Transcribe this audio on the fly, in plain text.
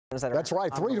That's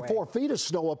right, 3 to 4 feet of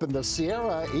snow up in the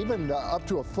Sierra, even up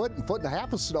to a foot and a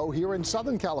half of snow here in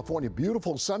Southern California.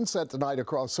 Beautiful sunset tonight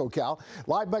across SoCal.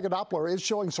 Live Mega Doppler is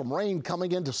showing some rain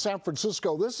coming into San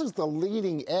Francisco. This is the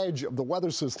leading edge of the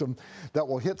weather system that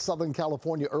will hit Southern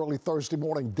California early Thursday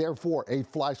morning. Therefore, a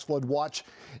flash flood watch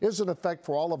is in effect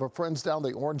for all of our friends down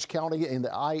the Orange County and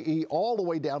the IE all the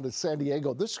way down to San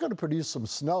Diego. This is going to produce some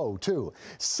snow, too.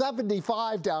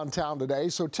 75 downtown today,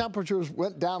 so temperatures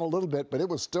went down a little bit, but it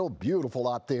was still beautiful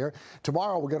out there.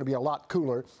 Tomorrow we're going to be a lot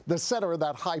cooler. The center of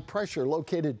that high pressure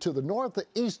located to the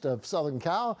northeast of Southern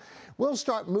Cal will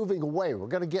start moving away. We're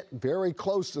going to get very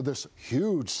close to this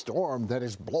huge storm that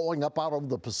is blowing up out over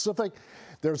the Pacific.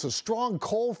 There's a strong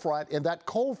cold front, and that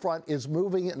cold front is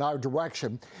moving in our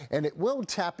direction, and it will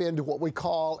tap into what we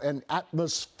call an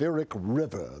atmospheric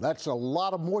river. That's a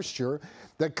lot of moisture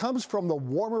that comes from the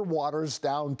warmer waters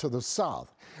down to the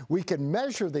south. We can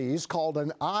measure these, called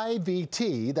an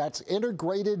IVT, that's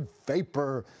integrated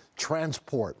vapor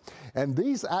transport. And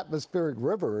these atmospheric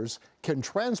rivers can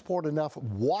transport enough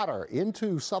water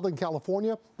into Southern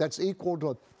California that's equal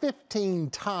to 15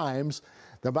 times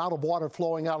the amount of water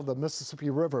flowing out of the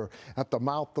Mississippi River at the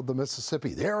mouth of the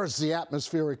Mississippi. There is the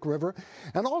atmospheric river.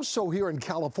 And also here in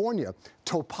California,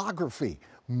 topography.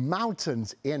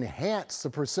 Mountains enhance the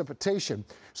precipitation,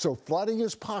 so flooding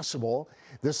is possible.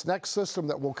 This next system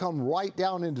that will come right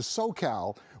down into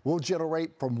SoCal will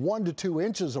generate from 1 to 2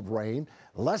 inches of rain.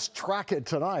 Let's track it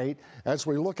tonight as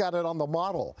we look at it on the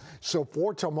model. So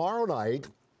for tomorrow night,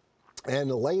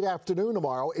 and late afternoon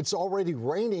tomorrow, it's already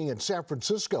raining in San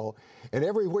Francisco, and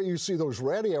everywhere you see those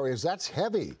red areas, that's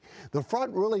heavy. The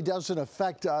front really doesn't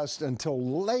affect us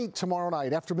until late tomorrow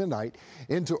night, after midnight,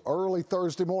 into early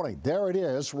Thursday morning. There it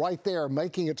is, right there,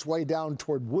 making its way down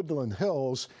toward Woodland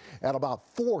Hills at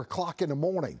about 4 o'clock in the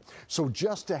morning. So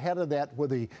just ahead of that, where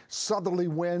the southerly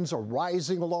winds are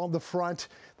rising along the front,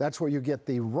 that's where you get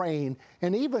the rain,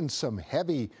 and even some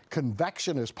heavy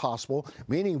convection is possible,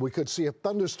 meaning we could see a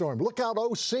thunderstorm. Look out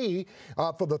OC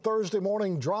for the Thursday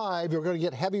morning drive. You're going to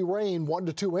get heavy rain, 1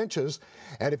 to 2 inches.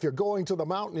 And if you're going to the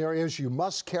mountain areas, you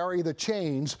must carry the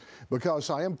chains, because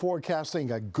I am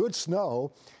forecasting a good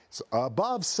snow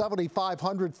above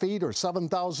 7,500 feet or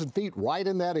 7,000 feet, right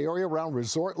in that area around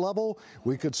resort level.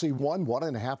 We could see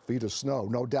 1.5 feet of snow,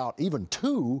 no doubt, even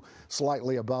 2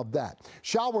 slightly above that.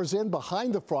 Showers in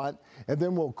behind the front, and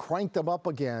then we'll crank them up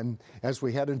again as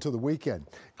we head into the weekend.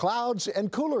 Clouds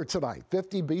and cooler tonight.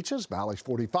 50 beaches, valleys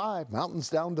 45, mountains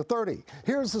down to 30.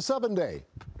 Here's the 7-day.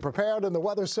 Prepared in the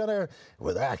Weather Center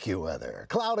with AccuWeather.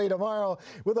 Cloudy tomorrow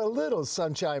with a little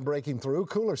sunshine breaking through,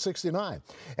 cooler 69.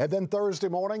 And then Thursday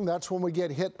morning, that's when we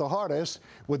get hit the hardest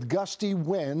with gusty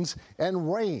winds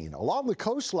and rain. Along the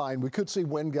coastline, we could see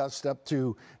wind gusts up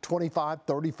to 25,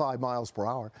 35 miles per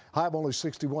hour. High of only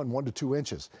 61, 1 to 2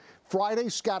 inches. Friday,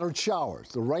 scattered showers.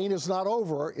 The rain is not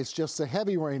over. It's just the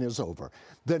heavy rain is over.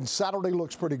 Then Saturday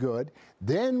looks pretty good.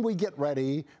 Then we get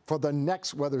ready for the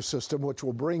next weather system, which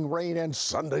will bring rain in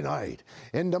Sunday night,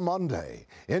 into Monday,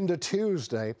 into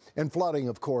Tuesday, and flooding,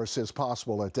 of course, is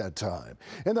possible at that time.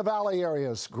 In the valley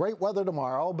areas, great weather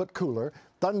tomorrow, but cooler.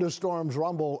 Thunderstorms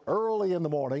rumble early in the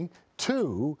morning.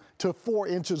 2 to 4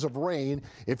 inches of rain.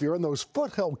 If you're in those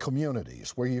foothill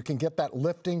communities where you can get that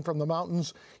lifting from the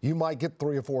mountains, you might get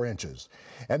 3 or 4 inches.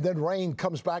 And then rain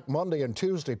comes back Monday and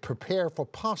Tuesday. Prepare for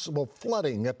possible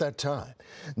flooding at that time.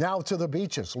 Now to the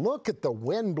beaches. Look at the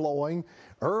wind blowing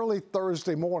early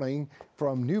Thursday morning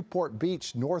from Newport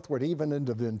Beach northward, even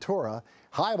into Ventura.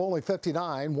 High of only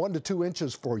 59, 1 to 2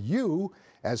 inches for you,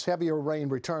 as heavier rain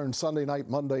returns Sunday night,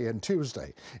 Monday, and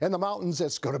Tuesday. In the mountains,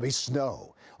 it's going to be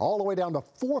snow all the way down to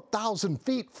 4,000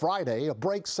 feet Friday, a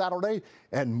break Saturday,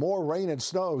 and more rain and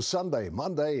snow Sunday,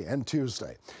 Monday, and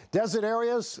Tuesday. Desert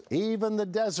areas, even the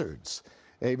deserts.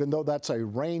 Even though that's a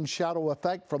rain shadow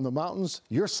effect from the mountains,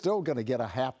 you're still going to get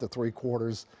 1/2 to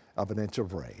 3/4 of an inch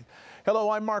of rain. Hello,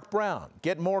 I'm Mark Brown.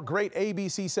 Get more great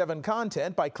ABC7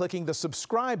 content by clicking the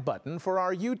subscribe button for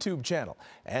our YouTube channel,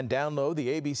 and download the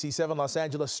ABC7 Los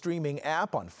Angeles streaming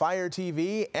app on Fire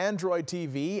TV, Android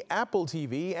TV, Apple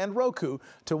TV, and Roku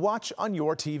to watch on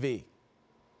your TV.